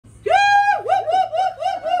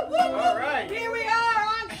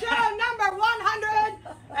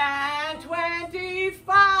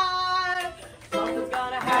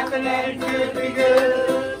happen and it could be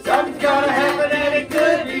good. Something's gonna happen and it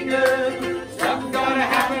could be good. Something's gonna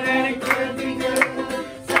happen and it could be good.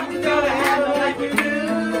 Something's gonna happen like we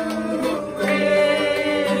knew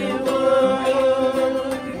it would.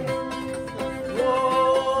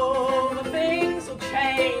 Whoa, the things will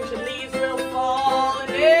change, the leaves will fall,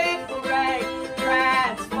 and it will rain,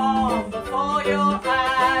 transform before your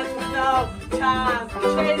eyes with no time for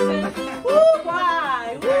chasing. Woo,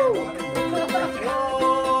 why? Woo.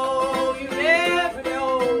 Oh, you never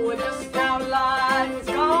know just how life is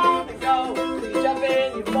gonna go. So you jump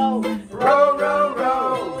in your boat, row, row,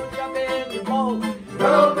 row. Jump in your boat,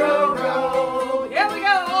 row, row, row. Here we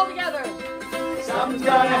go, all together. Something's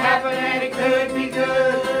gonna happen and it could be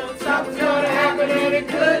good. Something's gonna happen and it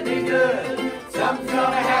could be good. Something's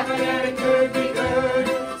gonna happen and it could be good.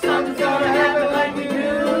 Something's gonna happen like we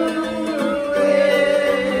knew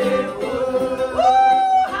it would.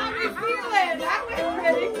 Woo! How we feeling? That went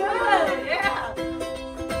pretty good. Yeah.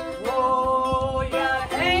 Whoa, you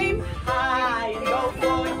gotta aim high and go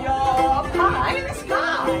for your pie in the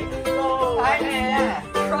sky. Go ahead,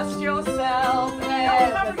 trust yourself,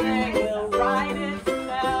 and everything will right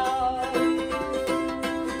itself.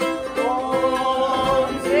 Oh,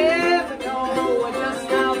 you never know just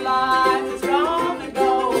how life is gonna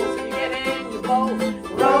go. So you get in your boat,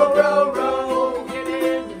 row, row, row. Get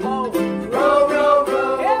in your boat, row, row,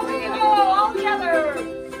 row. Here we go, all together.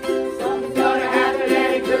 Something's gonna happen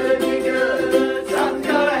and it could be good. Something's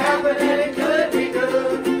gonna happen and it could be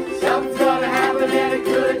good. Something's gonna happen and it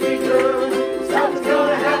could be good. Something's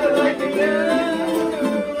gonna happen like we knew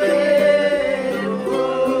it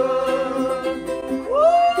would. Woo!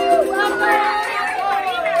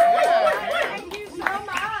 Thank you so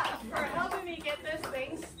much for helping me get this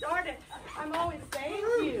thing started. I'm always thank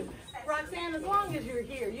you. Roxanne, as long as you're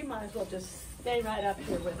here, you might as well just stay right up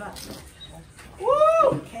here with us.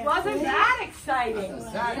 Woo! Wasn't that exciting?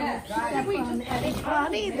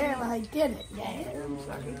 Funny, then I did it.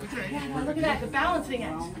 Well, look at that, the balancing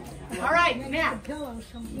act. All right, now, no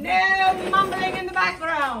mumbling in the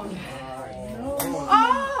background.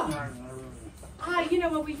 Oh! You know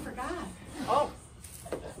what we forgot? Oh.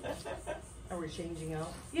 Are we changing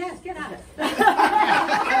out? Yes, get out of it. We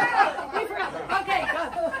forgot. Okay, good.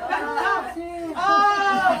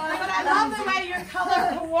 Oh, but I love the way you're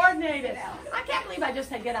color coordinated. I can't believe I just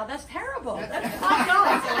said get out. That's terrible.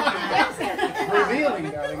 That's Revealing,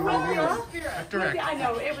 darling. Revealing. I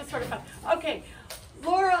know, it was sort of fun. Okay,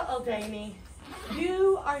 Laura Oldaine,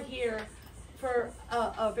 you are here for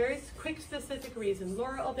a very quick, specific reason.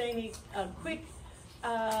 Laura Oldaine, a quick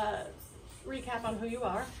recap on who you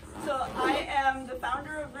are. So I am the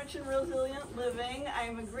founder of Rich and Resilient Living. I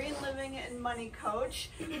am a green living and money coach,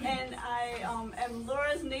 and I am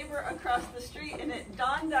Laura's neighbor across the street. And it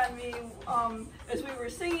dawned on me as we were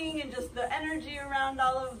singing and just the energy around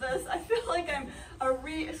all of this. I feel like I'm a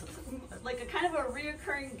kind of a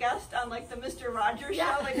reoccurring guest on like the Mr. Rogers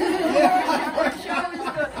show. Like the show is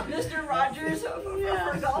the Mr. Rogers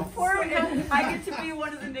for Gulfport, and I get to be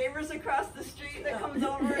one of the neighbors across the street that comes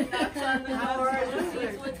over and knocks on the door and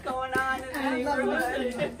sees what's going on in the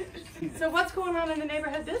neighborhood. So what's going on in the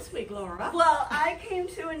neighborhood this week, Laura? Well, I came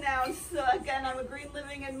to announce, again, I'm a green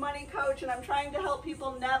living and money coach, and I'm trying to help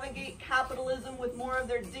people navigate capitalism with more of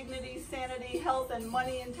their dignity, sanity, health, and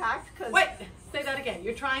money intact. Wait, say that again.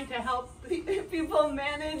 You're trying to help people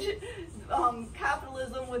manage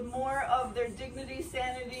capitalism with more of their dignity,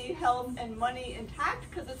 sanity, health, and money intact,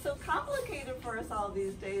 because it's so complicated for us all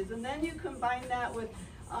these days. And then you combine that with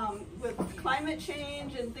climate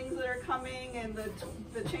change and things that are coming, and the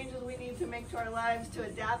changes we need to make to our lives to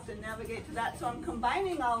adapt and navigate to that. So I'm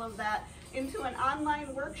combining all of that into an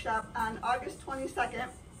online workshop on August 22nd,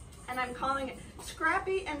 and I'm calling it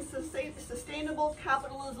Scrappy and Sustainable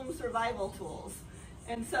Capitalism Survival Tools.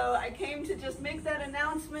 And so I came to just make that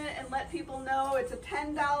announcement and let people know it's a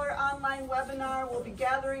 $10 online webinar. We'll be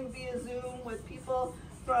gathering via Zoom with people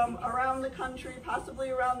from around the country, possibly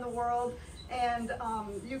around the world. And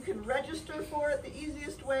you can register for it. The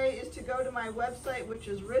easiest way is to go to my website, which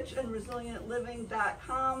is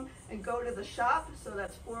richandresilientliving.com, and go to the shop. So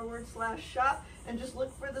that's /shop, and just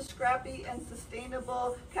look for the Scrappy and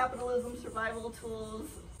Sustainable Capitalism Survival Tools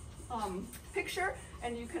picture,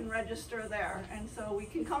 and you can register there. And so we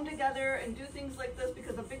can come together and do things like this,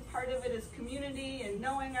 because a big part of it is community and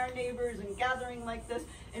knowing our neighbors and gathering like this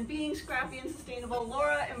and being scrappy and sustainable.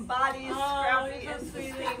 Laura embodies scrappy and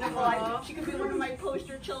sustainable. She could be one of my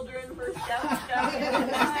poster children for capitalism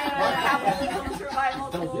survival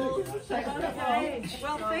tools. Okay.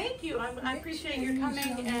 Well, thank you. I appreciate your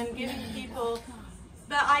coming and giving people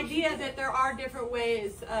the idea that there are different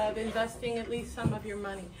ways of investing at least some of your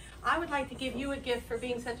money. I would like to give you a gift for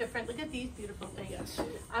being such a friend. Look at these beautiful things. Yes.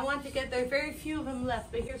 I want to get, there are very few of them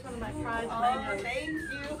left, but here's one of my prized mangoes. Thank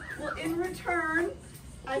you. Well, in return,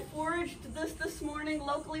 I foraged this morning,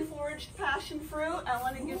 locally foraged passion fruit. I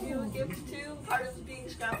want to give you a gift too. Part of being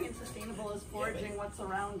scrappy and sustainable is foraging what's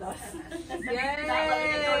around us. Yay! Not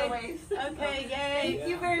letting it go to waste. Okay, yay. Thank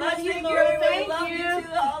you very Love much. you, Laura. Thank love you. You too.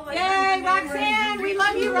 Oh, my Yay, goodness. Roxanne. We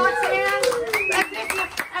love you, Roxanne.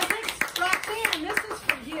 I think, Roxanne, this is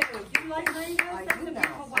for you. Do you like rainbows? I That's do a now.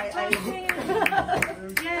 beautiful one. I- Roxanne.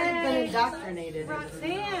 I've Yay. been indoctrinated.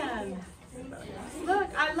 Roxanne. Look,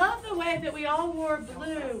 I love the way that we all wore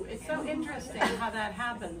blue. It's so interesting how that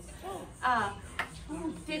happens.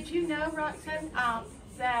 Did you know, Roxanne,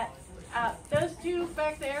 that those two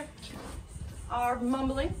back there are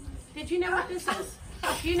mumbling? Did you know what this is?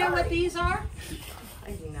 Do you know what these are?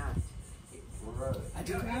 I do not. I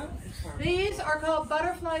do not. These are called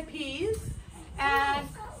butterfly peas, and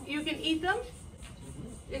you can eat them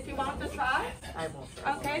if you want to try. I won't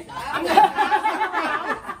try. Okay, I'm going to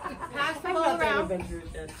pass them all around.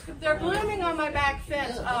 They're blooming on my back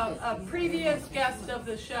fence. A previous guest of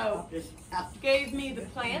the show gave me the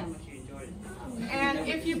plant. And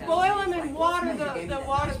if you boil them in water, the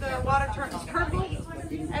water turns purple.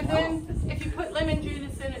 And then if you put lemon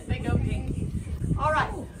juice in it, they go pink. All right,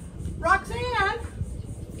 Roxanne.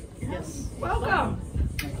 Yes. Welcome.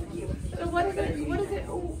 So what is it?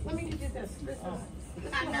 Oh, let me do this.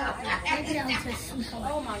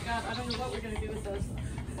 Oh my God, I don't know what we're going to do with those.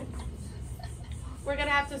 We're going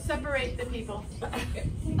to have to separate the people.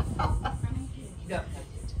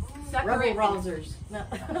 Separate Rebel rousers. No.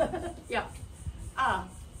 Yeah.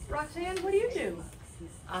 Roxanne, what do you do?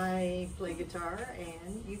 I play guitar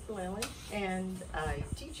and ukulele, and I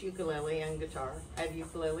teach ukulele and guitar. I have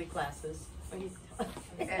ukulele classes.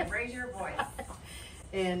 And raise your voice.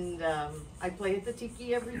 And I play at the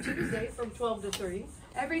Tiki every Tuesday from 12 to 3.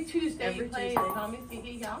 Every Tuesday Every you play Tuesday. Tommy's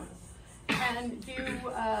Tiki, yeah. And do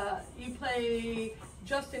you play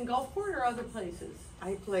just in Gulfport or other places?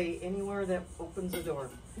 I play anywhere that opens a door.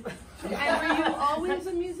 And were you always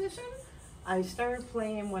a musician? I started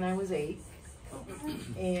playing when I was 8,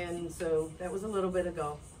 and so that was a little bit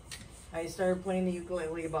ago. I started playing the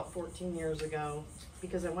ukulele about 14 years ago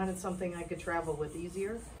because I wanted something I could travel with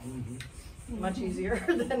easier, much easier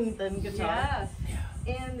than guitar. Yes.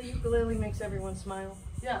 And the ukulele makes everyone smile.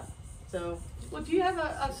 Yeah. So Well, do you have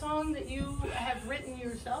a song that you have written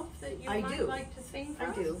yourself that you I might do. like to sing for I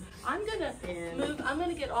us? do. I'm gonna And- move. I'm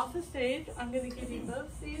gonna get off the stage. I'm gonna give you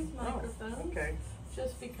both these microphones. okay.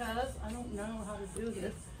 Just because I don't know how to do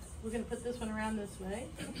this. We're gonna put this one around this way.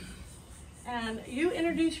 And you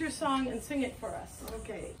introduce your song and sing it for us.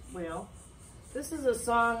 Okay, well, this is a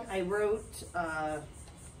song I wrote out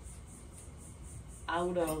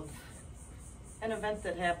of an event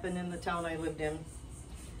that happened in the town I lived in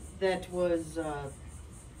that was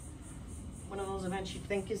one of those events you'd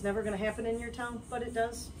think is never going to happen in your town, but it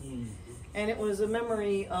does. And it was a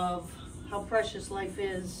memory of how precious life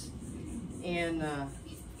is and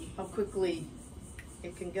how quickly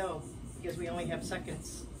it can go because we only have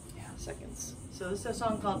seconds. Seconds. So this is a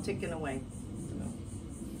song called Ticking Away.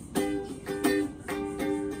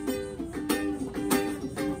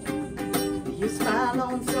 Be a smile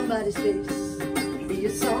on somebody's face, be a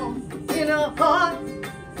song in a heart,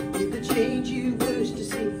 be the change you wish to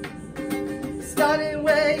see. Starting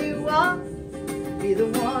where you are, be the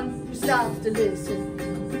one who stops to listen.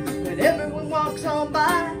 When everyone walks on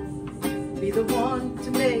by, be the one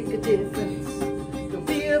to make a difference. Don't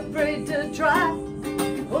be afraid to try.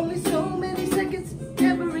 Only so many seconds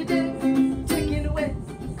every day, ticking away,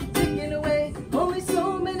 ticking away. Only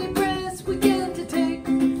so many breaths we get to take,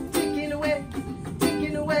 ticking away,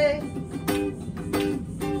 ticking away.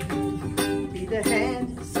 Be the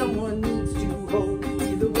hand someone needs to hold,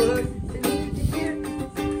 be the word they need to hear,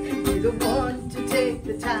 be the one to take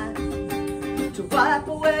the time to wipe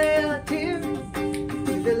away a tear,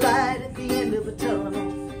 be the light at the end of a tunnel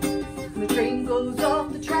when the train goes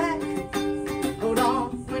off the track. Hold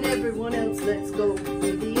on when everyone else lets go.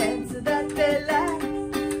 Be the answer that they lack.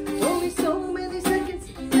 Only so many seconds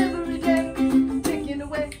every day, ticking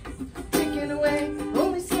away, ticking away.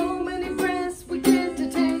 Only so many breaths we get to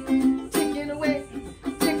take, ticking away,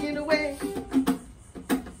 ticking away.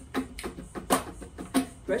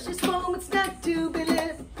 Precious moments not to be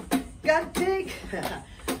lived, gotta take.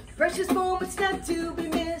 Precious moments not to be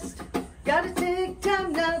missed, gotta take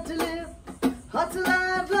time now to live. Hearts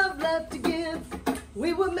alive, love left to give.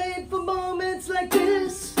 We were made for moments like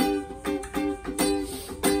this.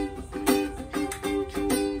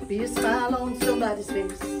 Be a smile on somebody. inside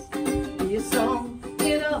his face. Be a song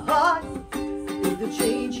in a heart, be the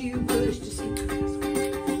change you wish to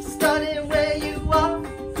see. Starting where you are,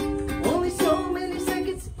 only so many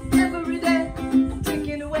seconds every day.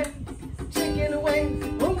 Ticking away,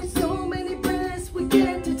 only so many breaths we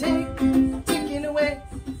get to take. Ticking away,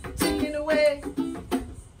 ticking away.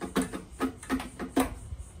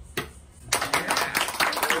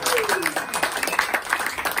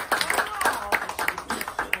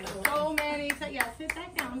 So many. So yeah, sit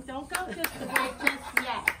back down. Don't go just the break just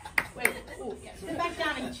yet. Wait. Ooh, yeah. Sit back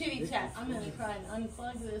down and chitty chat. I'm gonna try and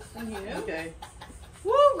unplug this from you. Okay.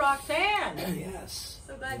 Woo, Roxanne. Yes.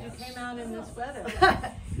 So glad you came out in this weather.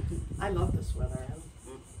 I love this weather.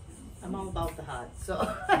 I'm all about the hot, so.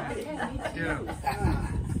 Okay, me too. Yeah.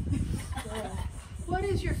 Yeah. What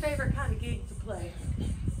is your favorite kind of gig to play?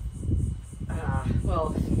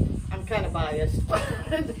 Well, I'm kind of biased.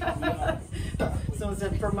 So is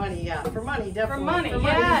it for money? Yeah, for money, definitely. For money,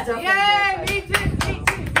 yes. Yay, me too.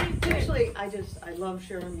 Actually, I love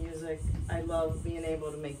sharing music. I love being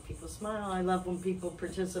able to make people smile. I love when people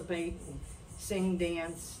participate and sing,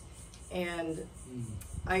 dance, and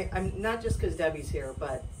I'm not just because Debbie's here,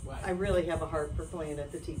 but I really have a heart for playing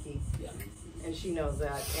at the Tiki, and she knows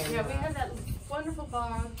that. And, Yeah, we have that wonderful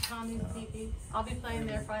bar, Tommy's Tiki. I'll be playing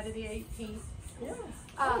there Friday the 18th. Yeah.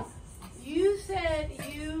 You said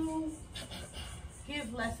you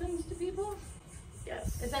give lessons to people?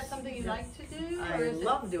 Yes. Is that something you like to do? I or is it-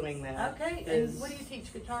 love doing that. Okay, Is- and what do you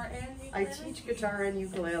teach, guitar and ukulele? I teach guitar and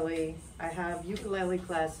ukulele. I have ukulele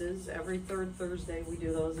classes every third Thursday. We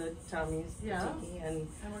do those at Tommy's Yeah. Tiki, and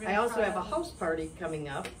And we're gonna I also try have a out house party coming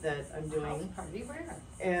up that I'm house doing. party. Where?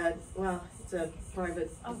 And well, it's a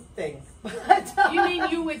private Oh. thing. You mean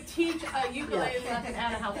you would teach a ukulele lesson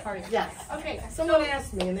at a house party? Yes. Okay, Someone so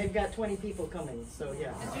asked me, and they've got 20 people coming. So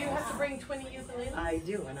yeah, do you have to bring 20 ukuleles? I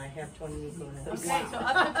do, and I have 20 ukuleles. Okay, so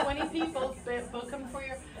up to 20 people, book them for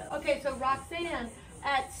your, okay, so Roxanne,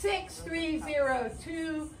 at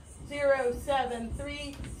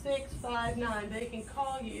 630-207-3659, they can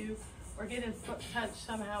call you or get in touch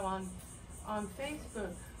somehow on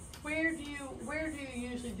Facebook. Where do you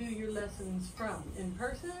usually do your lessons from? In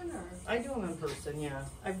person or? I do them in person, yeah.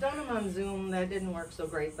 I've done them on Zoom. That didn't work so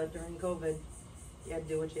great, but during COVID, you had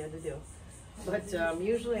to do what you had to do. But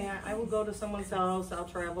usually I will go to someone's house. I'll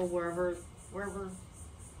travel wherever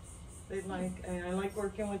they'd like. And I like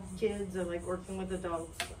working with kids. I like working with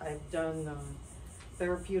adults. I've done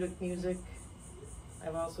therapeutic music.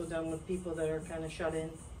 I've also done with people that are kind of shut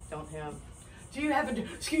in, don't have. Do you have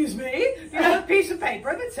excuse me, you have a piece of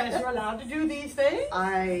paper that says you're allowed to do these things?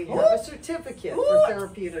 I have a certificate for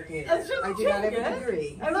therapeutic music. A certificate? I do not have a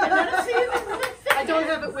degree. Okay, let's see if I don't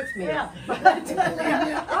have it with me. Yeah.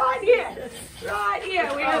 Right here,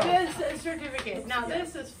 we have this certificate. Now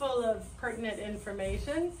this is full of pertinent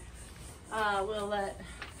information. We'll let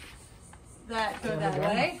that go that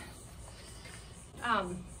way.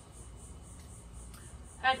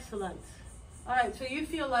 Excellent. All right, so you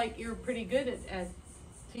feel like you're pretty good at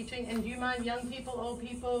teaching, and do you mind young people, old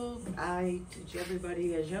people? I teach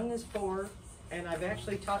everybody as young as 4, and I've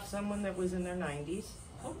actually taught someone that was in their 90s.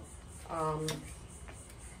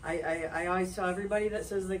 I always tell everybody that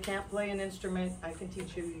says they can't play an instrument, I can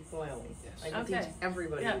teach you ukulele. I can teach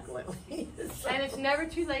everybody ukulele. So. And it's never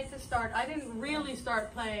too late to start. I didn't really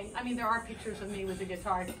start playing. I mean, there are pictures of me with the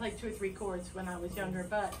guitar. I played 2 or 3 chords when I was younger,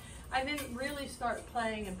 but I didn't really start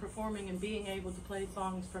playing and performing and being able to play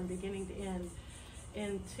songs from beginning to end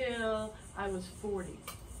until I was 40.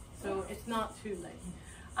 So it's not too late.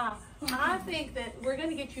 I think that we're going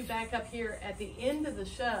to get you back up here at the end of the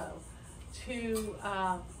show to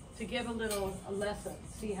give a lesson,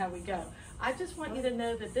 see how we go. I just want you to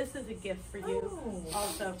know that this is a gift for you,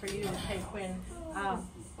 also for you to take, Quinn,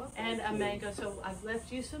 and a mango. So I've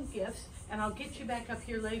left you some gifts, and I'll get you back up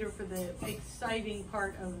here later for the exciting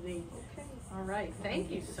part of the. Okay. All right. Thank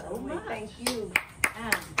you so much. Thank you.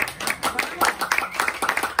 And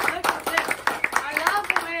look at this. I love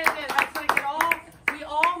the way it is. I think we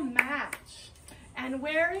all match. And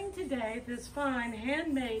wearing today this fine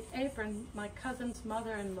handmade apron, my cousin's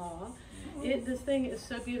mother-in-law. This thing is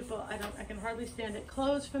so beautiful. I can hardly stand it.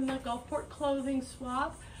 Clothes from the Gulfport Clothing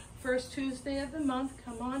Swap. First Tuesday of the month.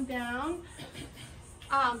 Come on down.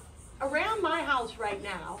 Around my house right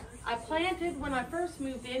now, I planted, when I first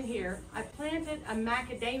moved in here, I planted a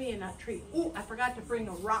macadamia nut tree. Ooh, I forgot to bring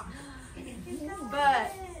a rock.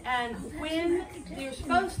 And when you're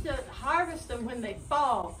supposed to harvest them when they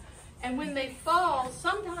fall, and when they fall,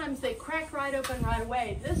 sometimes they crack right open right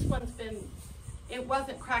away. This one's it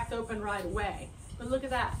wasn't cracked open right away. But look at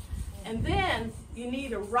that. And then you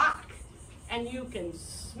need a rock. and you can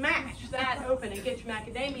smash that open and get your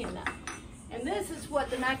macadamia nut. And this is what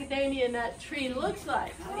the macadamia nut tree looks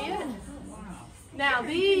like. See it? Now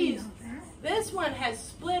this one has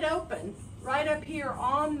split open right up here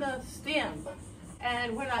on the stem.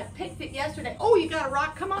 And when I picked it yesterday, oh, you got a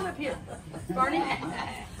rock, come on up here. Barney,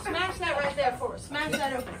 smash that right there for us, smash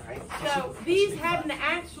that open. So these hadn't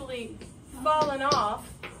actually fallen off,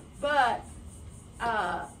 but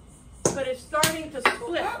it's starting to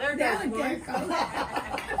split. There it goes.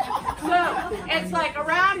 So it's like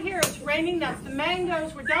around here it's raining nuts. The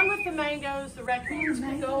mangoes, we're done with the mangoes. The raccoons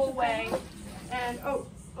can go away. And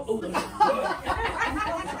good.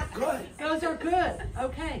 Those are good.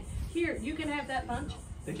 Okay, here you can have that bunch,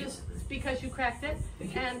 just because you cracked it.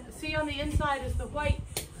 And see on the inside is the white.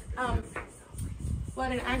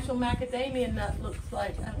 What an actual macadamia nut looks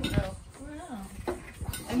like. I don't know. Wow.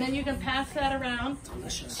 And then you can pass that around.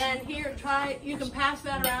 And here, you can pass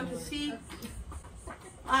that around to see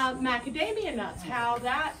macadamia nuts, how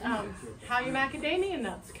your macadamia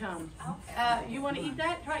nuts come. You want to eat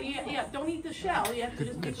that? Try. Yeah, don't eat the shell. You have to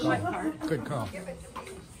just eat the white part. Good call.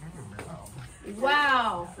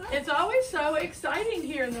 Wow. It's always so exciting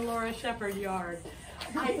here in the Laura Shepherd yard.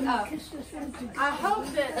 I hope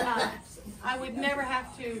that I would never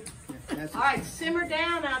have to. All right, simmer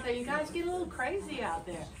down out there. You guys get a little crazy out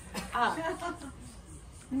there. I'm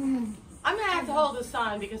going to have to hold a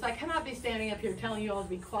sign because I cannot be standing up here telling you all to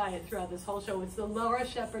be quiet throughout this whole show. It's the Laura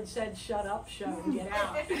Shepherd Said Shut Up show and get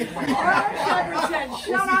out. Laura Shepherd said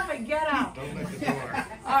shut up and get out. Don't let the door.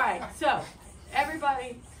 All right, so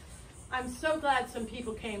everybody, I'm so glad some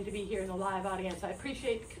people came to be here in the live audience. I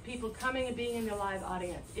appreciate people coming and being in the live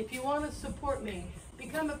audience. If you want to support me,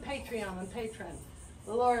 become a Patreon and patron.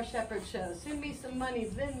 The Laura Shepherd Show. Send me some money,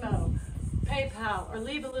 Venmo, PayPal, or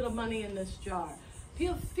leave a little money in this jar.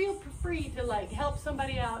 Feel free to help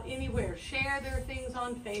somebody out anywhere. Share their things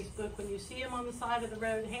on Facebook. When you see them on the side of the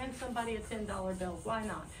road, hand somebody a $10 bill. Why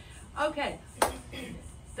not? Okay.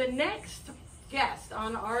 The next guest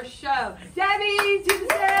on our show, Debbie to the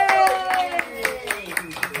stage!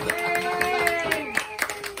 Yay!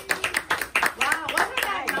 Wow, wasn't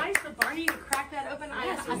that nice for Barney to crack that open?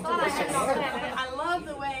 I thought I had all that. I love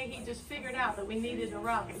the way he just figured out that we needed a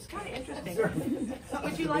rock. It was kind of interesting.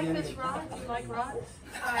 Would you like this rock? Do you like rocks?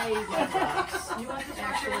 I love rocks. You want this rock?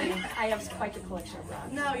 Actually, I have quite a collection of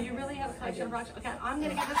rocks. No, you really have a collection of rocks? Okay, I'm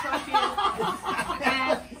going to give this rock to you.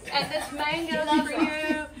 And this mango's for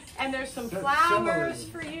you. And there's some flowers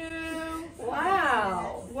for you.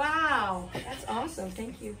 Wow. Wow. That's awesome.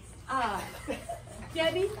 Thank you.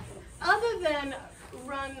 Debbie, other than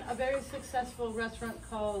run a very successful restaurant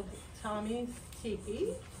called Tommy's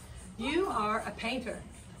Tiki, you are a painter.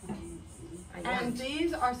 And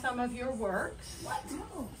these are some of your works. What?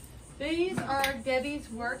 These are Debbie's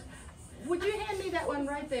works. Would you hand me that one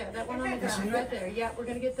right there? That one on the ground, right there. Yeah, we're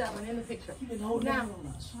going to get that one in the picture. Now,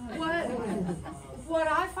 what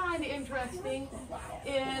I find interesting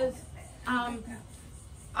is,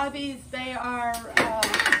 they are,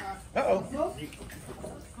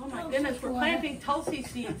 oh my goodness, we're planting Tulsi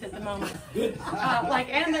seeds at the moment.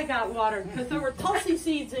 And they got watered, because there were Tulsi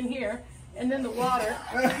seeds in here, and then the water.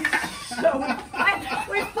 So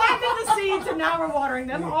we planted the seeds, and now we're watering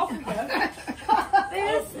them. Off we go.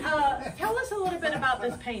 Tell us a little bit about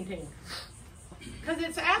this painting. Because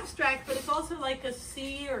it's abstract, but it's also like a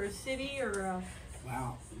sea or a city or a...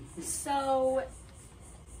 Wow. So,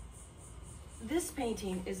 this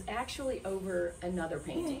painting is actually over another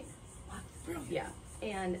painting. Brilliant. Yeah,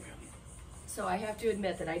 and so I have to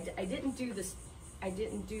admit that I didn't do this. I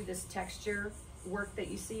didn't do this texture work that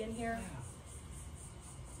you see in here.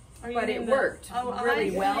 But it worked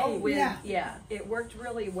really well with it worked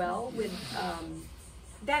really well with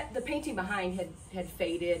that. The painting behind had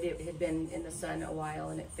faded. It had been in the sun a while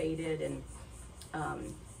and it faded, and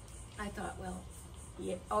I thought, well,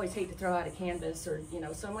 you always hate to throw out a canvas, or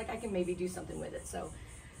so I'm like, I can maybe do something with it. So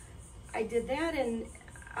I did that, and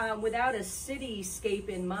without a cityscape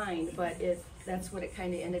in mind, but that's what it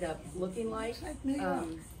kind of ended up looking like.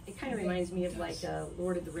 It kind of reminds me of like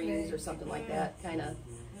Lord of the Rings or something like that kind of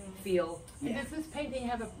feel. Does this painting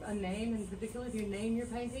have a name in particular? Do you name your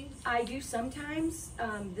paintings? I do sometimes.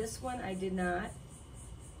 This one I did not.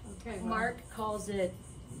 Okay. Well, Mark calls it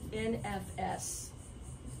NFS.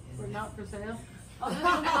 For not for sale? Oh, this is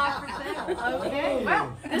not for sale. Okay.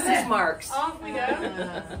 Well, this is Mark's. Off we go.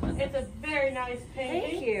 It's a very nice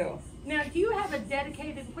painting. Thank you. Now, do you have a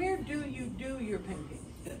dedicated, where do you do your painting?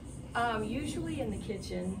 Usually in the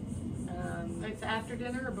kitchen. It's after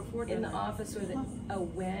dinner or before dinner? In the office, or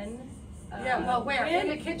when. Yeah, well, where? In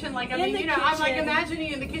the kitchen, like, I mean, you know, I'm like imagining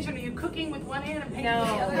you in the kitchen. Are you cooking with one hand and painting with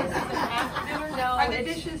the other? After dinner? No, Are the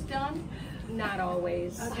dishes done? Not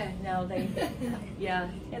always. Okay. No, they, yeah.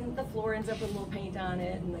 And the floor ends up with a little paint on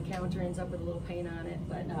it, and the counter ends up with a little paint on it.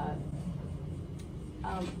 But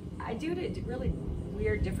I do it at really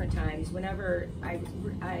weird different times. Whenever I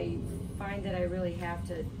find that I really have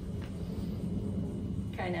to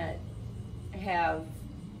kind of have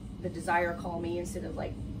the desire call me instead of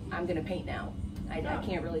like, I'm going to paint now. I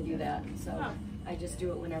can't really do that. So I just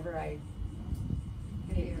do it whenever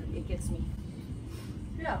it gets me.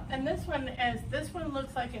 Yeah, and this one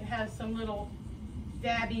looks like it has some little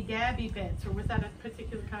dabby bits, or was that a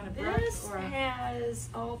particular kind of brush? This has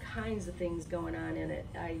all kinds of things going on in it.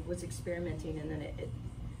 I was experimenting, and then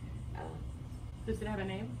does it have a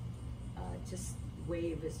name? Just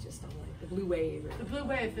wave is just all like the blue wave. The blue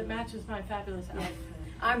wave that matches my fabulous outfit.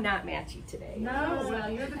 I'm not matchy today. No,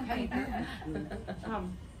 well, you're the painter.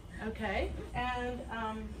 Okay, and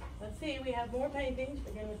let's see, we have more paintings.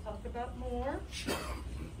 We're going to talk about more.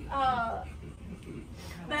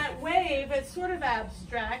 That wave, it's sort of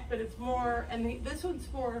abstract, but it's more, and this one's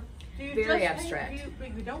more, do you very just abstract.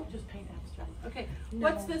 Paint, you don't just paint abstract. Okay, No.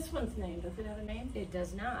 What's this one's name? Does it have a name? It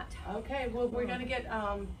does not. Okay, well, we're going to get,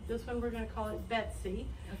 this one we're going to call it Betsy.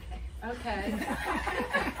 Okay.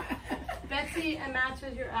 Betsy, and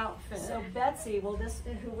matches your outfit. So Betsy, well,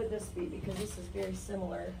 who would this be? Because this is very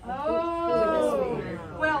similar. Oh, who would this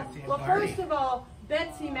be? well, first of all,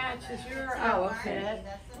 Betsy matches your outfit,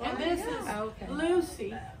 okay. and this is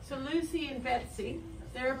Lucy. So Lucy and Betsy,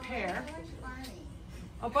 they're a pair.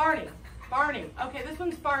 Oh, Barney. Okay, this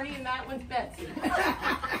one's Barney and that one's Betsy.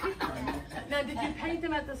 Now, did you paint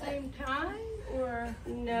them at the same time, or?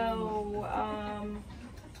 No,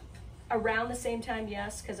 around the same time,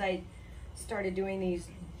 yes, because I started doing these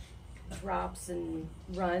drops and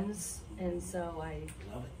runs, and so I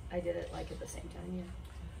did it like at the same time, yeah.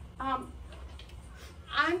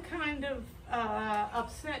 I'm kind of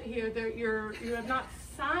upset here that you have not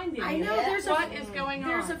signed it. I know yet. What is going on?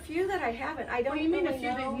 There's a few that I haven't. I don't. What do you mean really a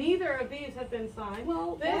few? know. Neither of these have been signed.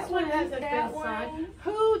 Well, this one hasn't been signed.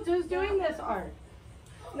 Who's doing this art?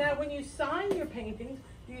 Now, when you sign your paintings,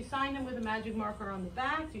 do you sign them with a magic marker on the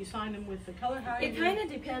back? Do you sign them with the color? It kind of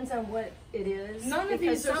depends on what it is. None of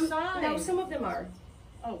these are signed. No, some of them are.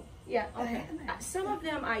 Oh, yeah. Okay. Some of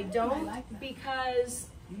them I don't because,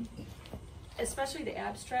 especially the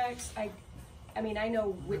abstracts, I mean, I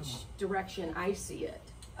know which direction I see it.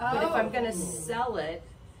 But if I'm going to sell it,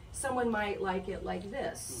 someone might like it like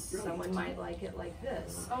this. Someone might like it like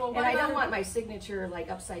this. Oh, well, and I don't want my signature like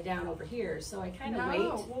upside down over here, so I kind of wait.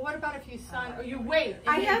 Well, what about if you sign? Or you wait.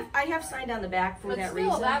 I have signed on the back for that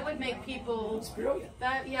reason. That would make people. It's brilliant.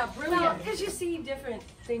 Brilliant. Well, because you see different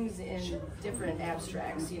things in different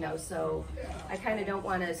abstracts, you know. So I kind of don't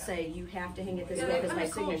want to say you have to hang it this way because my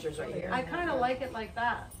signature's right here. I kind of like it like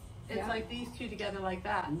that. It's like these two together like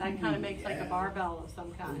that. That kind of makes like a barbell of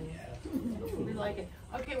some kind. We like it.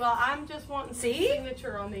 Okay, well, I'm just wanting some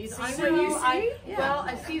signature on these. I know you see? Well,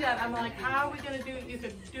 I see that. I'm like, how are we going to do it? You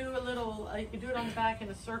could do a little, you could do it on the back in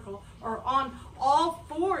a circle, or on all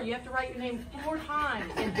four. You have to write your name 4 times.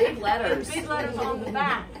 In big letters. In big letters on the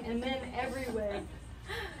back, and then everywhere.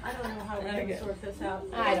 I don't know how we're going to sort this out.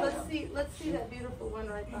 Let's see that beautiful one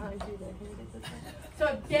right behind you there. Can you get this one?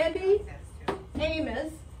 So Debbie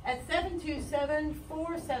AMIS at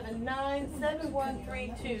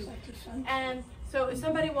 727-479-7132. And so if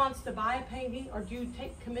somebody wants to buy a painting, or do you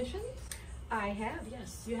take commissions? I have,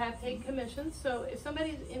 yes. You have take commissions. So if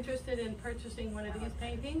somebody's interested in purchasing one of these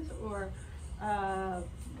paintings, or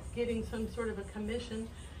getting some sort of a commission,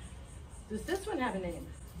 does this one have a name?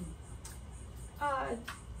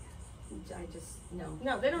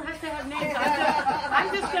 No, they don't have to have names.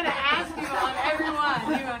 I'm just going to ask you on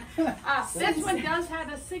everyone. This one does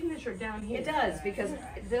have a signature down here. It does, because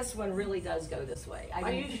this one really does go this way.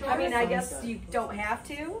 Are you sure? I mean, I guess you don't have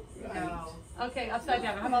to. No. Okay, upside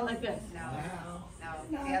down. How about like this? No,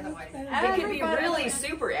 the other way. It could be really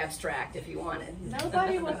super abstract if you wanted.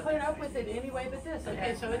 Nobody will put up with it anyway but this.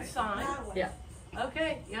 Okay, so it's signed. Yeah.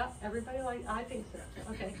 Okay, yeah, everybody I think so.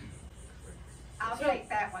 Okay. I'll take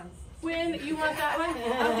that one. When you want that one?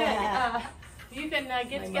 Okay. You can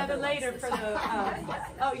get together later for the.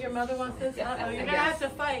 Oh, your mother wants this. You're gonna have to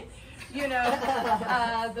fight. You know,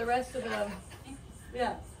 the rest of the.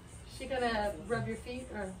 Yeah, she gonna rub your feet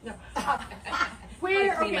or no?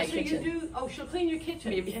 Where? Okay, so you do. Oh, she'll clean your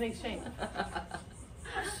kitchen in exchange.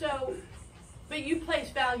 So, but you place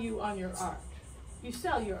value on your art. You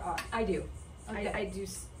sell your art. I do. Okay. I do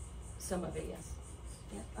some of it, yes.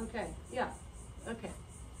 Yeah. Okay. Yeah. Okay.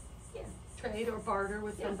 Yeah. trade or barter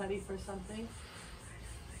with somebody for something.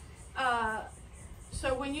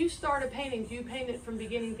 So when you start a painting, do you paint it from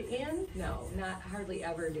beginning to end? No, not hardly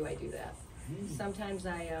ever do I do that. Sometimes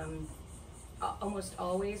I, almost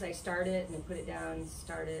always, I start it and then put it down,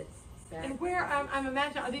 start it back. And where, I'm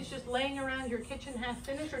imagining, are these just laying around your kitchen half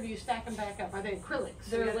finished, or do you stack them back up? Are they acrylics?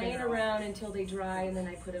 They're laying around until they dry, and then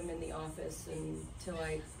I put them in the office until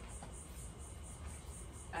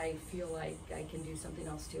I feel like I can do something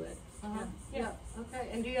else to it. Yeah. Okay.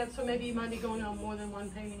 And do you have, so maybe you might be going on more than one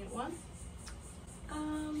painting at once?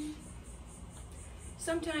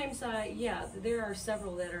 Sometimes, yeah, there are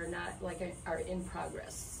several that are not, like, are in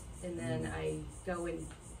progress. And then I go and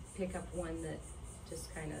pick up one that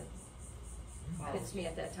just kind of fits me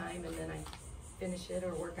at that time, and then I finish it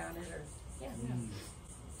or work on it, or, yeah.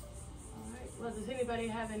 All right. Well, does anybody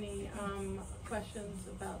have any questions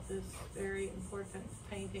about this very important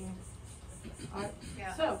painting?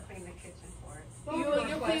 Yeah, So, I'll clean the kitchen for it.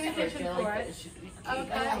 you'll clean the kitchen for it.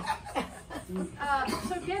 Okay.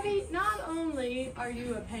 So Debbie, not only are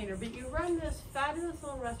you a painter, but you run this fabulous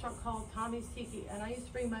little restaurant called Tommy's Tiki, and I used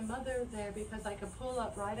to bring my mother there because I could pull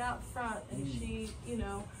up right out front, and she, you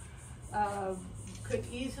know, could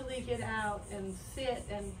easily get out and sit,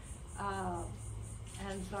 and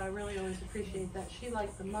so I really always appreciate that. She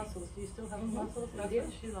liked the mussels. Do you still have the mussels? That's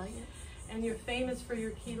what she liked. And you're famous for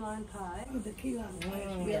your key lime pie. Oh, the key lime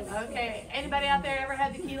pie. Yes. Okay. Anybody out there ever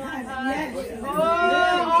had the key lime pie? Yes. Oh,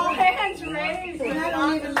 all hands raised. I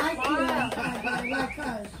don't even like key lime pie, but I like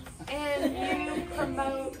us. And you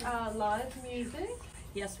promote live music.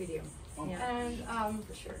 Yes, we do. Yeah, And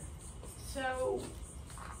for sure. so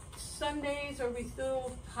Sundays, are we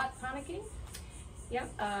still hot tonicking?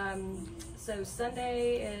 Yep. So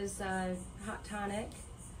Sunday is hot tonic.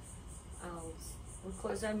 We're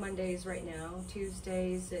closed on Mondays right now.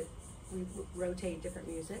 Tuesdays, we rotate different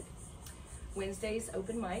music. Wednesdays,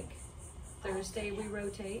 open mic. Thursday, we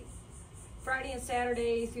rotate. Friday and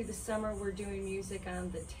Saturday through the summer, we're doing music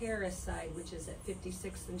on the terrace side, which is at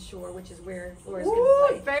 56th and Shore, which is where Laura's going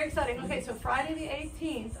to play. Very exciting. Okay, so Friday the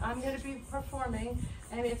 18th, I'm going to be performing,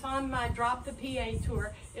 and it's on my Drop the PA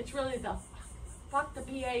tour. It's really the Fuck the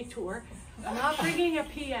PA tour. I'm not bringing a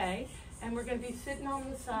PA. And we're going to be sitting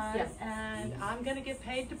on the side, and I'm going to get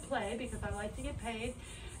paid to play because I like to get paid.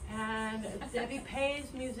 And Debbie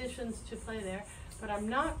pays musicians to play there, but I'm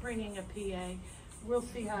not bringing a PA. We'll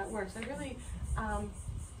see how it works. I really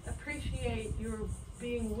appreciate your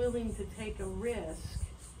being willing to take a risk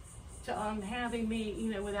to having me,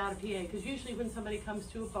 you know, without a PA. Because usually when somebody comes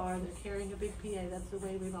to a bar, they're carrying a big PA. That's the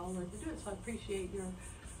way we've all learned to do it. So I appreciate your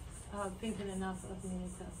thinking enough of me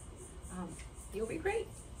to. You'll be great.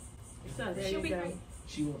 So there She'll you be go. great.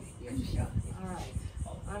 She will be. Yes. All right.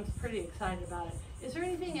 I'm pretty excited about it. Is there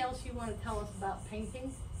anything else you want to tell us about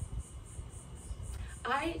painting?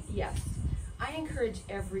 Yes. I encourage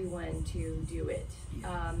everyone to do it.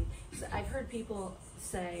 So I've heard people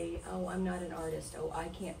say, "Oh, I'm not an artist. Oh, I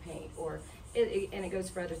can't paint," or and it goes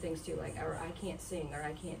for other things too, like, "Or I can't sing," or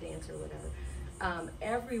 "I can't dance," or whatever.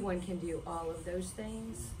 Everyone can do all of those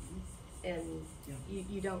things, and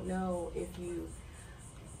you don't know if you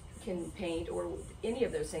can paint or any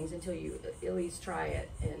of those things until you at least try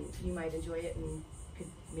it, and you might enjoy it and could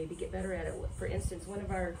maybe get better at it. For instance, one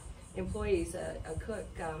of our employees, a cook,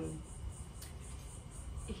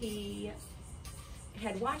 he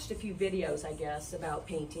had watched a few videos, I guess, about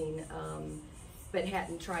painting, but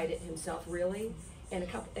hadn't tried it himself really.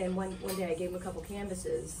 And one day I gave him a couple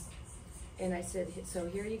canvases, and I said, "So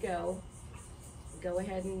here you go. Go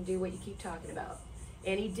ahead and do what you keep talking about."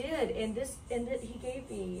 And he did, and he gave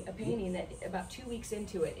me a painting that about 2 weeks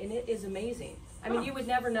into it, and it is amazing. I mean, you would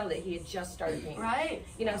never know that he had just started painting. Right.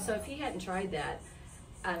 You know, so if he hadn't tried that,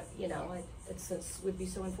 you know, it would be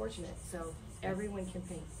so unfortunate. So everyone can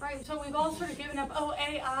paint. Right. So we've all sort of given up. Oh,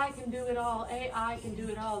 AI can do it all. AI can do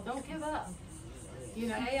it all. Don't give up. You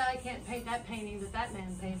know, AI can't paint that painting that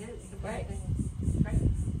man painted. Right. Right.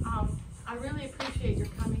 I really appreciate your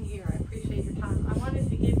coming here. I appreciate your time. I wanted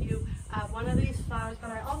to give you one of these flowers, but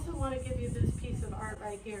I also want to give you this piece of art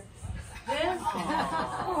right here. This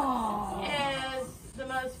is the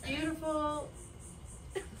most beautiful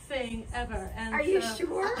thing ever. And Are you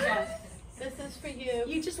sure? Yes. This is for you.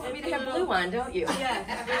 You just want me It's to a have little- blue on, don't you? Yes.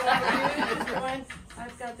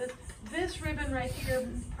 I've got this. This ribbon right here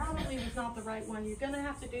probably was not the right one. You're going to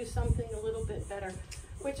have to do something a little bit better,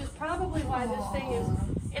 which is probably why this thing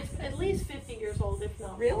it's at least 50 years old, if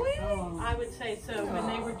not more. Really? I would say so.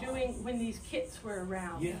 When these kits were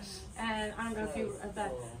around. Yes. And I don't know if you were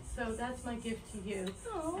that. So that's my gift to you.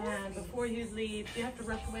 Oh. And before you leave, do you have to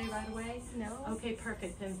rush away right away? No. Okay,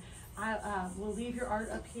 perfect. And we'll leave your art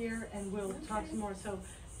up here and we'll talk some more. So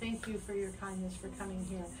thank you for your kindness for coming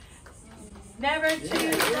here. Never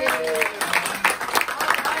Tuesday.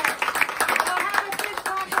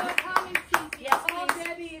 Yes, Oh, please.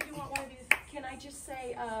 Debbie, if you want one of these. Can I just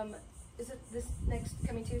say, is it this next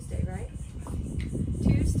coming Tuesday, right?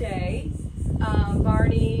 Tuesday,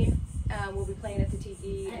 Barney will be playing at the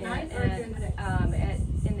Tiki At night or and during the day?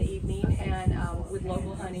 in the evening, and with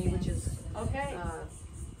Local Honey, which is Okay.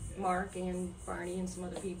 Mark and Barney and some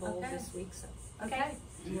other people Okay. this week. So Okay.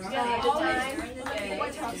 yeah, always during the day.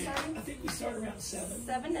 What time starting? I think we start around 7.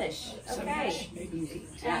 7-ish. Okay. 7-ish, maybe 8.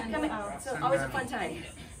 Yeah, And, coming. So always a fun time.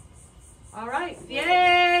 All right.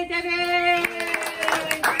 Yay, Debbie!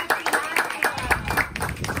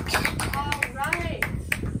 All right.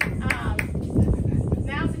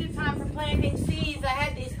 Now's a good time for planting seeds. I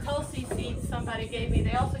had these Tulsi seeds somebody gave me.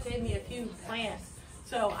 They also gave me a few plants.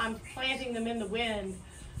 So I'm planting them in the wind.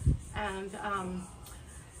 And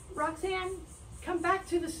Roxanne, come back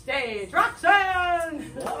to the stage.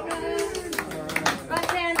 Roxanne!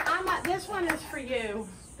 Roxanne, this one is for you.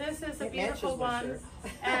 This is a beautiful one,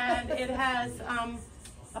 and it has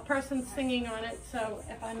a person singing on it. So,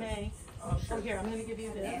 if I may, here, I'm going to give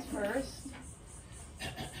you this first.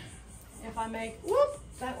 If I may, whoop,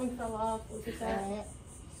 that one fell off. Look at that.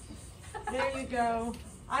 There you go.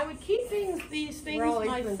 I would keep these things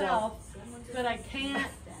myself, but I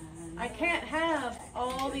can't have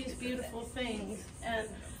all these beautiful things. And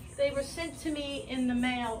they were sent to me in the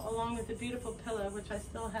mail along with a beautiful pillow, which I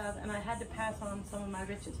still have, and I had to pass on some of my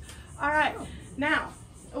riches. All right, now,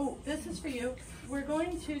 this is for you. We're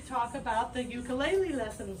going to talk about the ukulele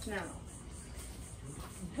lessons now.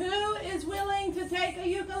 Who is willing to take a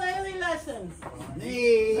ukulele lesson?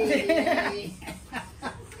 Me.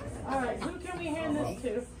 All right, who can we hand this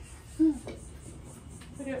to?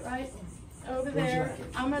 Put it right over there.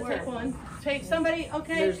 I'm going to take one. Take somebody,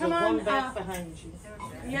 okay, come on. behind you.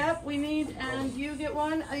 Yep, we need, and you get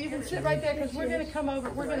one. You can sit right there because we're going to come over.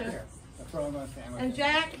 We're going to. And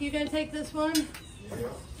Jack, you going to take this one?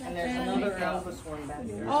 And there's another Elvis one back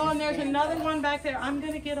there. Oh, and there's another one back there. I'm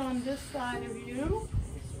going to get on this side of you.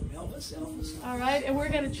 Elvis. All right, and we're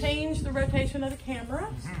going to change the rotation of the camera.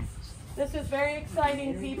 This is very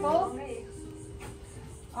exciting, people.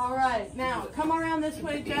 All right, now come around this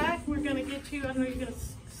way, Jack. We're going to get you. I don't know, you're going to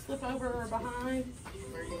slip over or behind.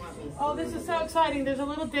 Oh, this is so exciting. There's a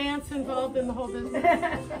little dance involved in the whole business.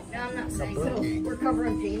 No, I'm not saying so. We're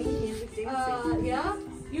covering painting, music, dancing. Yeah,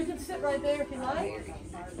 you can sit right there if you like.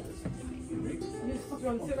 You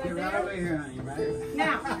want to sit right there? Here, honey, right?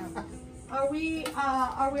 Now, are we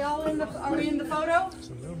all in the photo? It's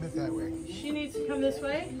a little bit that way. She needs to come this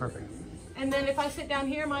way. Perfect. And then if I sit down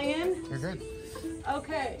here, am I in? You're good.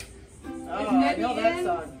 Okay. Oh, Is I Debbie know that in?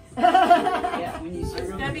 song. Yeah. Is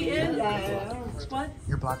Debbie in? Yeah. What?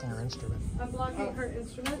 You're blocking her instrument. I'm blocking her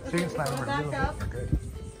instrument. So you Okay, can slide so over a back little up. bit. You're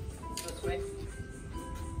good.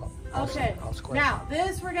 Okay. I'll square. Now,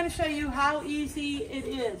 this we're going to show you how easy it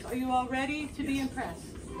is. Are you all ready to be impressed?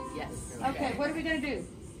 Yes. Okay, what are we going to do?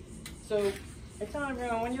 So, I tell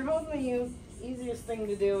everyone, when you're holding the easiest thing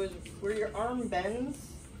to do is where your arm bends,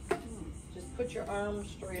 just put your arm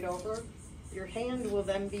straight over. Your hand will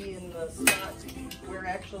then be in the spot where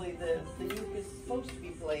actually the uke is supposed to be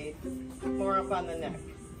played, more up on the neck.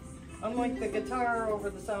 Unlike the guitar over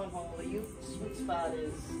the sound hole, the uke sweet spot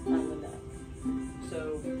is on the neck.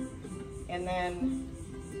 So, and then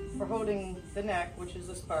for holding the neck, which is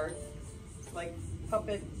this part, like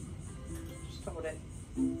puppet, just hold it.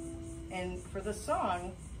 And for the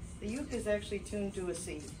song, the uke is actually tuned to a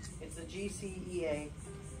C. It's a G, C, E, A.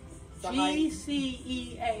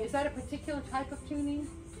 G-C-E-A. Is that a particular type of tuning?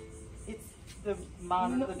 It's the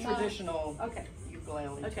traditional Okay.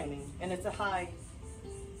 ukulele Okay. tuning, and it's a high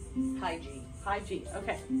G. High G.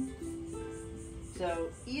 Okay. So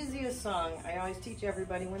easiest song I always teach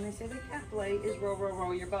everybody when they say they can't play is row, row,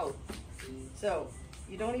 row your boat. So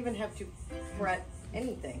you don't even have to fret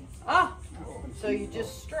anything. Ah! So you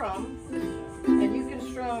just strum, and you can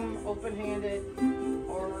strum open-handed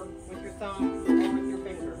or with your thumb or with your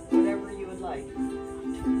finger, whatever you would like.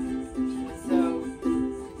 So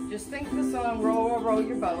just think the song row, row, row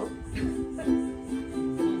your boat.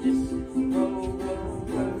 You just row, row,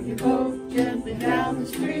 row your boat gently down the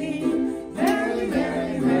stream. Merrily,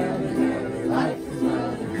 merrily, merrily, merrily, life is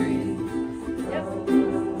but a dream. Yep. Row,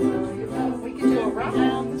 row, row your boat. We can go around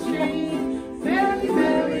down the stream. Merrily,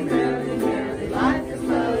 merrily, merrily, merrily, life is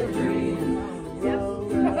but a dream. Row, row,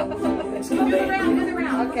 row. Do the round, do the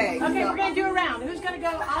round. Okay. Okay, so- we're going to do a round. Who's going to go?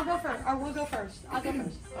 I'll go first. Or we'll go first. I'll go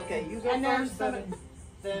first. Okay, you go And then first,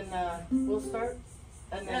 then we'll start.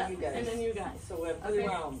 And then you guys. And then you guys. So we have 3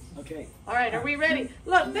 rounds. Okay. All right, are we ready?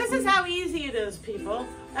 Look, this is how easy it is, people.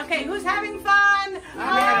 Okay, who's having fun? All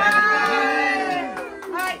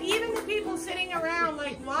right, even the people sitting around,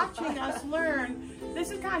 like watching us learn,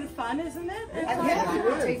 this is kind of fun, isn't it? It's And like-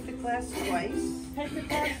 yeah, take the class twice. Take the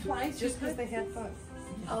class twice. Just because they had fun.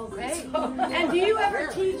 Okay. And do you ever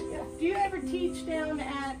teach? Do you ever teach down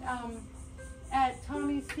at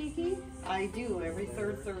Tommy's Tiki? I do every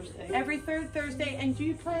 3rd Thursday. Every 3rd Thursday. And do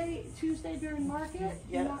you play Tuesday during market?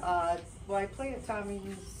 Yeah. Well, I play at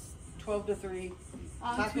Tommy's 12 to 3.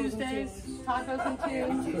 On Tacos and Tuesdays, tunes. tacos and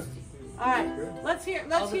tunes. All right, let's hear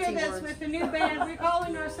All the T this words. with the new band. We're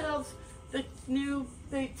calling ourselves the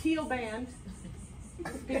Teal Band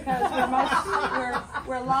because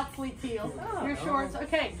we're Locksley Teal. Your shorts,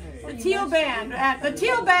 okay. The Teal Band,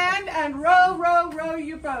 and row, row, row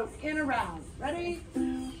your boat in a round. Ready?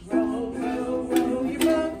 Row, row, row your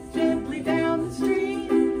boat gently down the stream.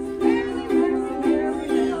 Merrily, merrily, merrily,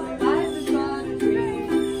 merrily, life is but a dream.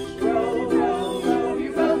 Row, row, row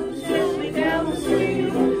your boat gently down the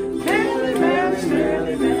stream. Merrily, merrily,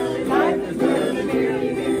 merrily, merrily, life is merrily,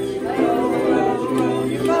 merrily, merrily. Row, row, row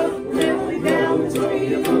your boat gently down the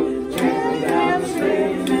stream. Merrily, merrily,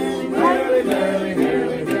 merrily, merrily, merrily, merrily,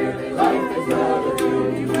 merrily, life is but a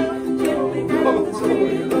dream. Gently down the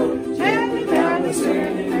stream. Gently down the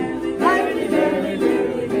stream. Merrily, merrily,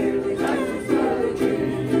 merrily, merrily, life is but a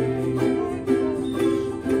dream.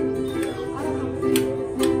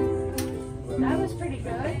 That was pretty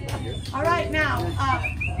good. All right, now,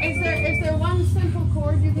 is there one simple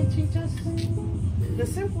chord you can teach us? The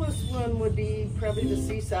simplest one would be probably the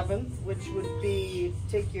C7, which would be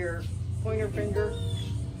take your pointer finger.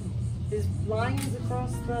 There's lines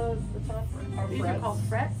across the top are These are frets. called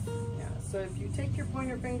frets. Yeah, so if you take your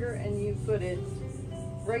pointer finger and you put it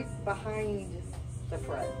right behind the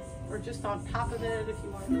fret. Or just on top of it if you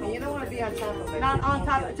want to. You don't want to be on top of it. Not You on won't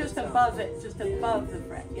top, get just the sound. above it, just above the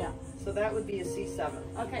fret, yeah. So that would be a C7.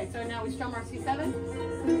 Okay, so now we strum our C7.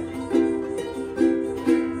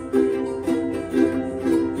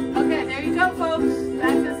 Okay, there you go, folks.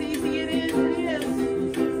 That's as easy it is.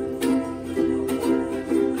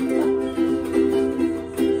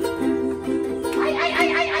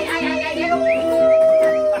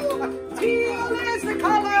 Teal is the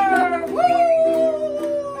color!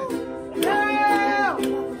 Woo! Yeah!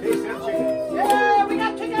 Yeah, we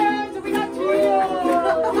got chickens and we got teal!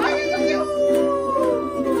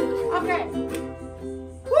 Okay.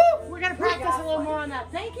 Woo! We're gonna practice a little more on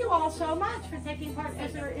that. Thank you all so much for taking part.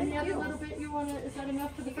 Is there any other little bit you wanna? Is that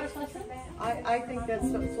enough for the first lesson? I think that's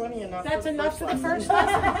plenty enough. That's enough for the first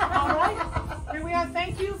lesson. All right. Here we are.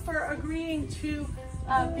 Thank you for agreeing to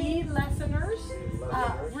be listeners.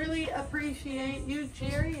 Really appreciate you,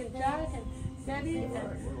 Jerry and Jack and Debbie and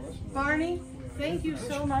Barney. Thank you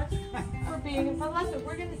so much for being in fun lesson.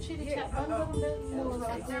 We're gonna chitty chat one little bit.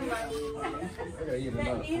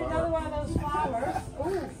 Eat another one of those flowers.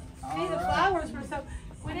 Ooh, see the flowers were so.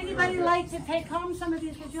 Would anybody like to take home some of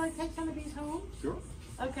these? Would you like to take some of these home? Sure.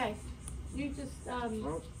 Okay. You just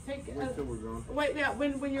take. Wait till we're gone. Wait, yeah.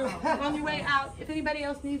 When you're on your way out, if anybody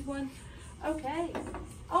else needs one. Okay.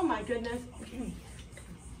 Oh my goodness. The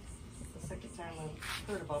second time I've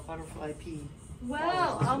heard about butterfly pea.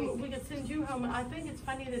 Well, we could send you home. I think it's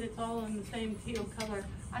funny that it's all in the same teal color.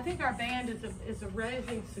 I think our band is a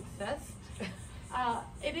rising success.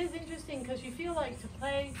 It is interesting because you feel like to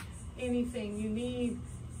play anything you need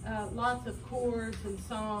lots of chords and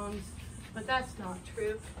songs, but that's not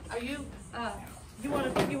true. Are you? You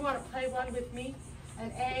want to play one with me?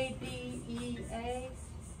 An A, D, E, A.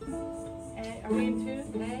 Are we in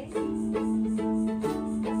tune? A.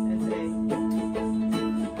 That's A.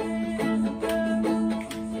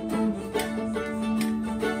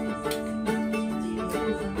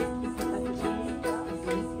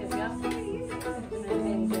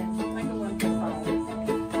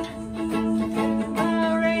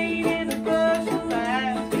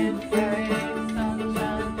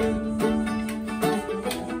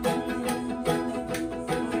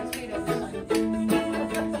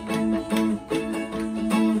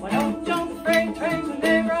 Well, don't jump freight trains when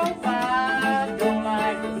they roll by.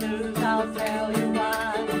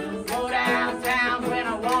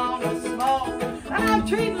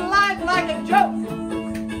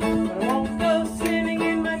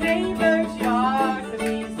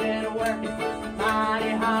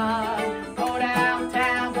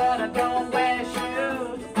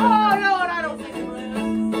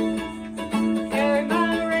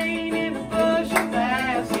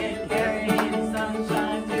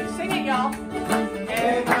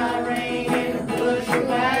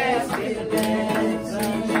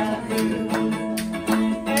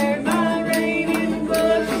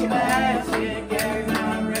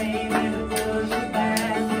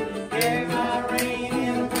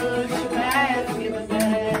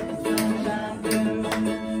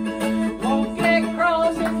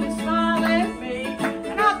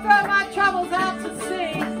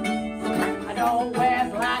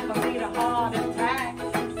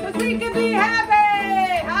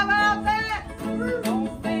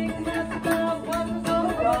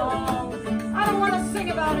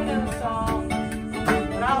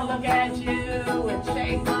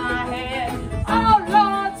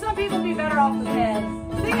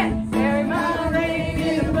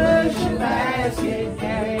 basket,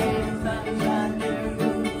 carry the sunshine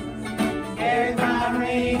through. Carry my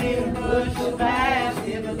rain in a bushel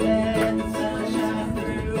basket, but let the sunshine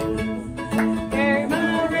through. Carry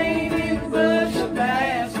my rain in a bushel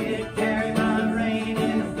basket, carry my rain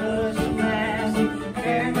in a bushel basket,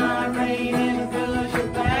 carry my rain in a bushel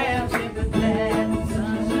basket, but let the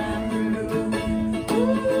sunshine through.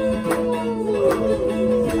 Ooh.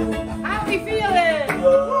 How we feeling?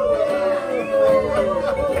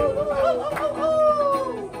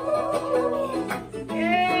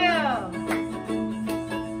 Yeah.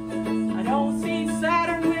 I don't see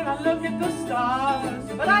Saturn when I look at the stars,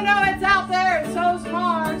 but I know it's out there and so's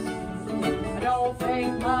Mars. I don't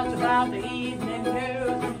think much about the evening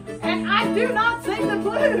news, and I do not sing the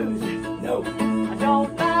blues. No. I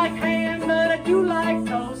don't like ham, but I do like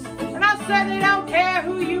toast, and I certainly don't care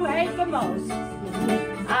who you hate the most.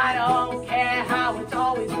 I don't care how it's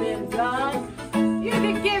always been done. You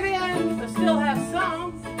can give in, but still have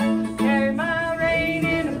some. Carry my rain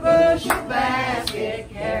in a bushel basket,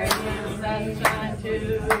 carry the sunshine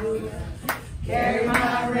too. Carry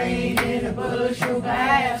my rain in a bushel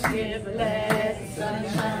basket, but let the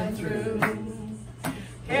sunshine through.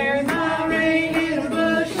 Carry my rain in a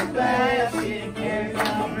bushel basket, carry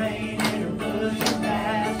my rain in a bushel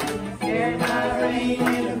basket, carry my rain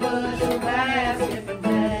in a bushel basket, but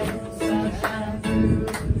let the sunshine through.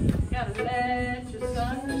 Gotta let your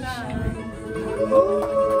sunshine through.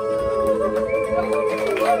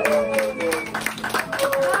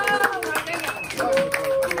 Oh my goodness.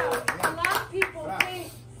 You know, a lot of people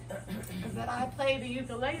think that I play the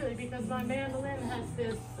ukulele because my mandolin has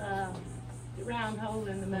this round hole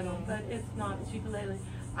in the middle, but it's not, it's ukulele.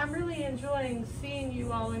 I'm really enjoying seeing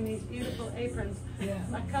you all in these beautiful aprons. Yeah.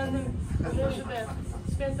 My cousin Elizabeth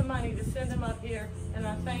spent the money to send them up here, and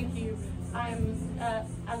I thank you. I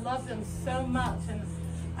love them so much, and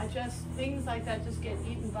I just, things like that just get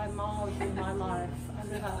eaten by moths in my life. I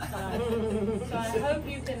live outside. So I hope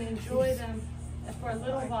you can enjoy them for a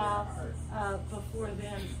little while before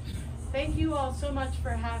then. Thank you all so much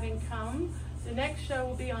for having come. The next show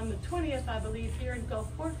will be on the 20th, I believe, here in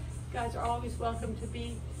Gulfport. You guys are always welcome to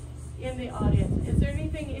be in the audience. Is there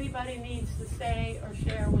anything anybody needs to say or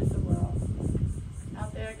share with the world?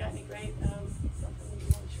 Out there, got any great something you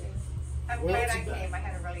want to share? I'm glad I came. I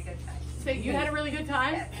had a really good time. So you had a really good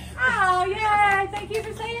time? Yes. Oh, yay! Thank you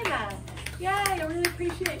for saying that. Yay! I really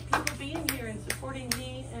appreciate people being here and supporting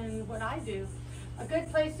me and what I do. A good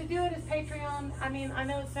place to do it is Patreon. I mean, I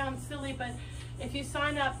know it sounds silly, but if you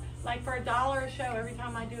sign up like for $1 a show every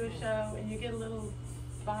time I do a show, and you get a little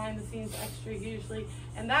behind the scenes extra usually,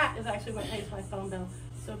 and that is actually what pays my phone bill.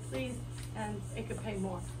 So please, and it could pay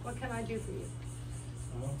more. What can I do for you?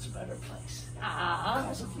 Well, it's a better place. Ah,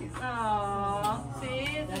 Because of you.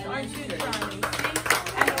 see, aren't you charming? See,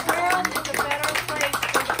 and the world is a better place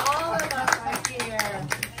for all of us right here.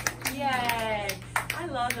 Yay! I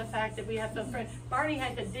love the fact that we have some friends. Barney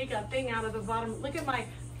had to dig a thing out of the bottom. Look at my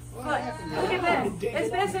foot. Look at this.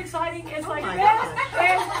 Is this exciting? It's like this.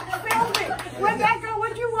 And film me. Rebecca,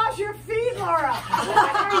 would you wash your feet, Laura?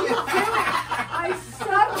 What are you doing? I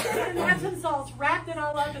soaked it in Epsom salts, wrapped it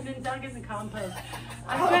all up, and then dug in the compost.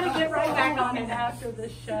 I'm going to get right back on it after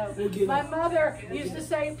this show. My mother used to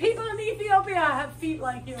say, people in Ethiopia have feet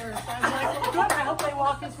like yours. I'm like, well, good. I hope they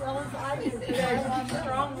walk as well as I do today. I'm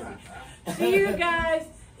strongly. See you guys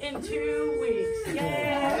in 2 weeks.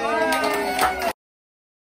 Yay!